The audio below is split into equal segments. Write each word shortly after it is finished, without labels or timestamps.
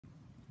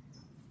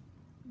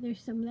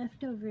there's some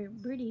leftover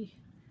birdie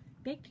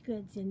baked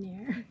goods in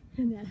there,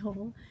 in that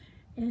hole,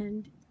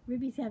 and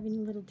Ruby's having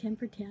a little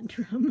temper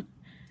tantrum.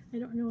 I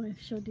don't know if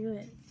she'll do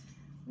it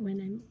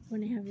when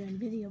I have her on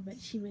video, but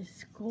she was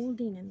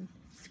scolding and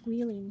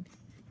squealing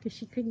because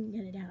she couldn't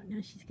get it out.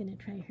 Now she's going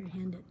to try her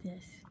hand at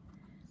this.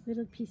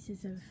 Little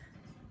pieces of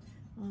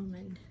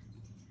almond.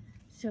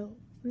 So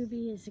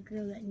Ruby is a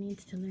girl that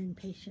needs to learn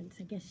patience.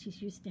 I guess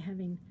she's used to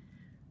having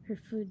her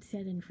food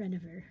set in front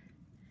of her,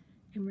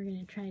 and we're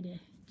going to try to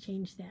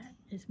change that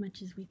as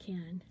much as we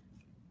can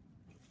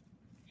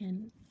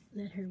and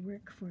let her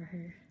work for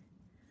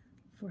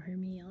her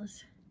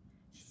meals.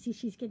 See,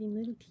 she's getting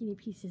little teeny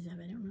pieces of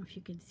it. I don't know if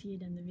you could see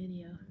it on the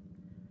video.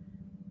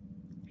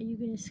 Are you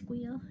going to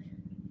squeal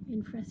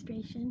in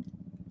frustration?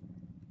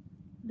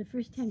 The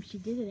first time she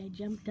did it, I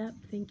jumped up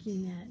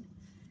thinking that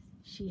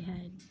she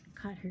had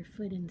caught her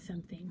foot in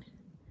something,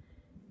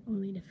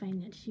 only to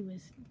find that she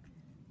was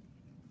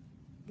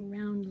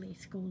roundly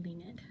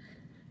scolding it.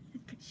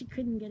 She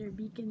couldn't get her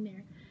beak in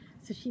there.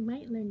 So she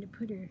might learn to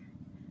put her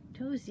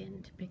toes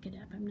in to pick it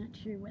up. I'm not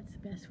sure what's the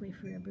best way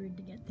for a bird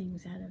to get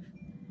things out of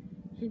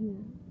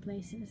hidden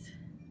places.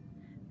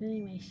 But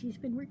anyway, she's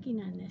been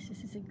working on this.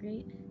 This is a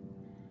great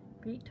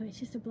toy. It's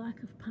just a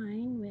block of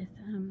pine with,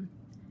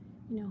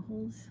 you know,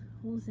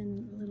 holes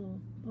and little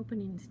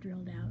openings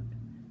drilled out.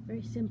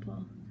 Very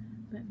simple,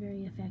 but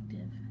very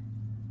effective.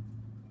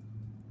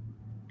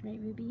 Right,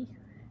 Ruby?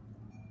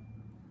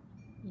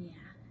 Yeah.